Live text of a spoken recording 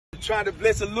Trying to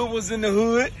bless the little ones in the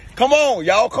hood. Come on,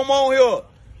 y'all, come on here.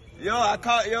 Y'all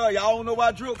don't know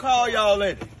why Drew called y'all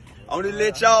that. I want to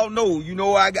let y'all know. You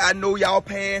know, I know y'all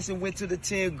passed and went to the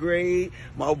 10th grade.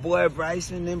 My boy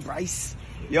Bryson and Bryce.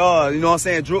 Y'all, you know what I'm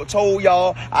saying? Drew told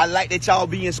y'all I like that y'all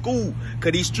be in school.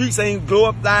 Cause these streets ain't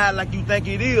glorified like you think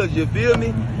it is, you feel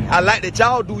me? I like that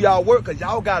y'all do y'all work cause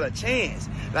y'all got a chance.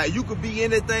 Like you could be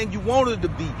anything you wanted to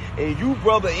be. And you,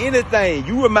 brother, anything.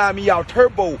 You remind me y'all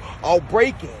Turbo or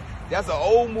Breaking. That's an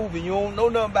old movie. You don't know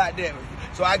nothing about that.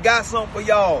 So I got something for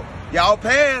y'all. Y'all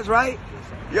passed, right?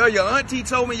 Yo, your auntie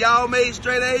told me y'all made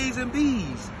straight A's and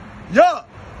B's. Yeah.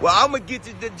 Well, I'm going to get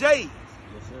you the J's. Yes,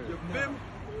 sir. You feel me?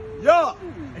 Yeah.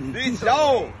 This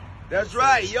y'all. That's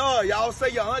right. Yo, y'all say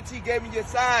your auntie gave me your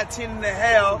side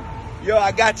 10.5. Yo,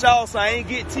 I got y'all, so I ain't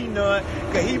get T none.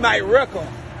 Because he might wreck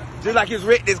them. Just like he's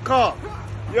wrecked this car.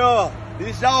 Yo,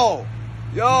 this y'all.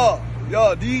 Yo,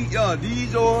 these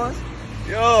yours.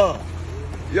 Yo,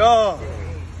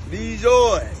 these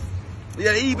yours.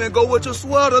 Yeah, even go with your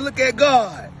sweater. Look at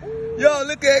God. Yo,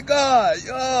 look at God.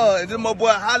 Yo, and then my boy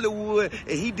Hollywood,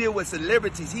 and he did with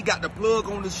celebrities. He got the plug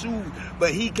on the shoe,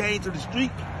 but he came to the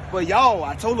street. But y'all,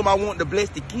 I told him I want to bless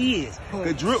the kids.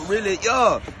 Cause Drip really,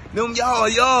 y'all,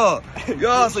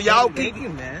 so y'all Thank you,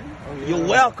 man. You're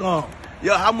welcome.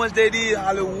 Yo, how much they did,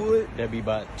 Hollywood? That'd be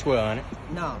about 1,200.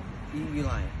 No, you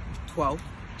lying. 12.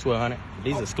 1,200.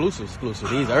 These exclusive.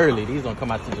 These early. These don't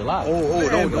come out till July.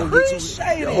 Don't get too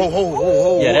shady.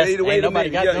 Ho. Yeah, that's, wait nobody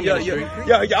got them in the street.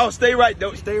 Yo, y'all stay right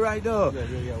there. Stay right there.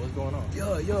 Yeah. What's going on?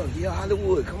 Yo,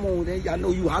 Hollywood. Come on, man. I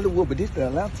know you Hollywood, but this the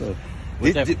Atlanta.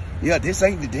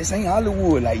 This ain't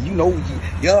Hollywood. Like, you know,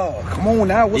 come on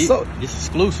now. What's up? This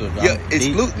exclusive. Yeah,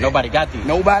 exclusive. Nobody got these.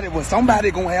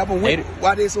 Somebody gonna have them.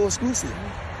 Why they so exclusive?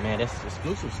 Man, that's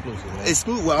exclusive, man.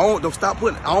 Exclusive. Well, don't stop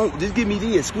putting. Just give me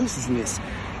the exclusiveness.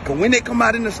 Cause when they come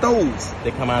out in the stores, they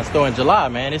come out in the store in July,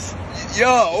 man. It's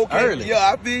early.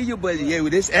 Yeah, I feel you, but yeah,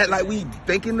 this act like we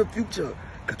think in the future.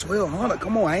 Cause 1,200,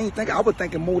 come on, I was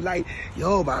thinking more like,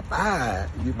 by 5.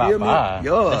 You feel me?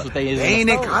 Yo, that's what they ain't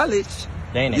in college.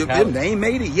 They ain't in college. They ain't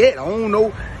made it yet. I don't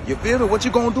know. You feel me? What you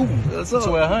gonna do? What's up?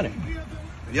 1,200.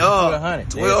 Yo,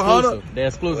 1,200. They're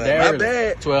exclusive. They're my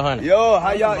bad. 1,200. Yo,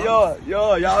 how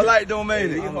y'all like them, man?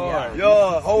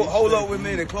 Yo, hold up with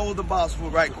me and close the box for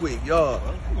right quick. Yo,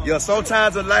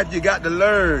 sometimes in life you got to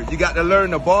learn. You got to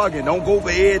learn to bargain. Don't go for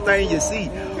everything you see.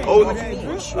 What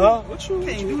you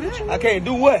can't do that? I can't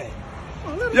do what?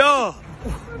 Yo,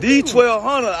 these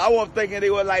 1,200, I was thinking they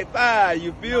were like 5.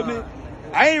 You feel me?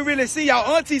 I ain't really see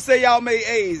y'all auntie say y'all made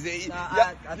A's.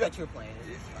 I thought you were playing.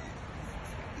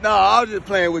 No, I was just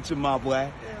playing with you, my boy.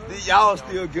 Y'all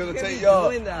still gonna take y'all.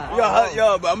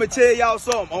 But I'm gonna tell y'all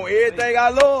something. On everything I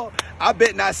love, I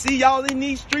bet not see y'all in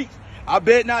these streets. I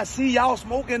bet not see y'all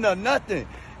smoking or nothing.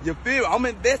 You feel? I'm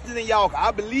invested in y'all. I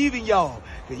believe in y'all.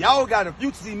 Cause y'all got a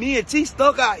future. See, me and T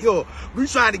stuck out here. We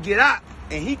trying to get out.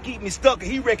 And he keep me stuck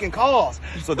and he wrecking cars.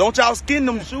 So don't y'all skin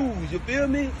them shoes. You feel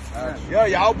me? Yeah,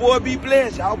 y'all boy be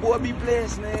blessed. Y'all boy be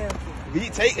blessed, man.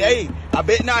 I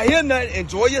bet not hear nothing.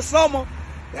 Enjoy your summer.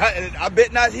 I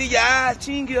bet not hear your eyes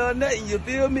chingy or nothing, you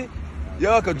feel me?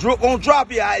 Yeah, cause Drip won't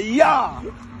drop you. Y'all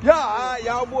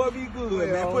boy be good,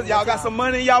 man. Y'all got some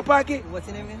money in y'all pocket? What's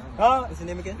your name again? Huh? What's your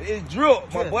name again? It's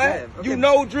Drip, my boy. Yeah, okay. You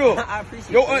know Drip. I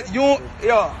appreciate it.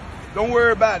 Don't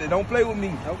worry about it. Don't play with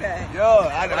me. Okay.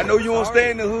 I know you don't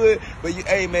stay in the hood, but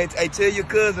tell your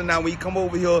cousin now when you come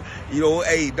over here,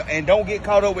 and don't get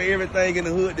caught up with everything in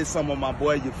the hood this summer, my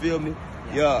boy. You feel me?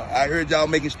 Yeah, I heard y'all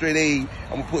making straight A's.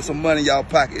 I'm gonna put some money in y'all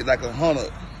pocket, like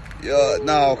 100. Yeah,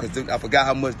 no, cause I forgot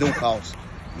how much them cost.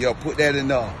 Yeah, put that in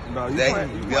there.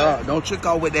 No, don't trick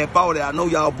out with that ball there. I know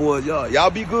y'all boys. Y'all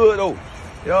be good though.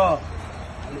 You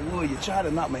try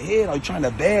to knock my head out. You trying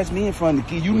to bash me in front of the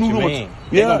kid. You knew what you mean?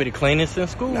 They're gonna be the cleanest in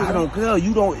school. I don't care.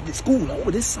 You don't. The school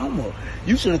over this summer.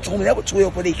 You should have told me that was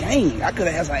 12 for they came. I could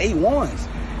have had some 8-1s.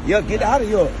 Yeah, get out of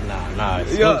here. Nah.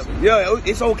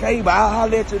 It's okay, but I'll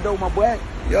holler at you though, my boy.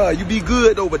 Yeah, you be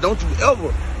good though, but don't you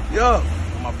ever.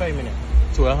 My payment is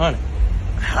 1,200.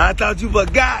 I thought you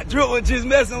forgot. Drew was just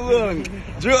messing with him.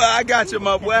 Drew, I got you,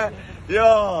 my boy.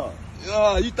 I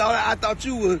thought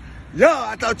you were.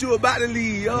 I thought you were about to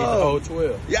leave. Need the whole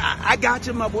 12. Yeah, I got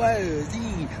you, my boy.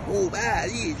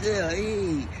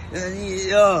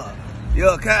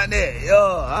 Count that.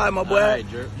 All right, my boy. All right,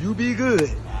 you be good.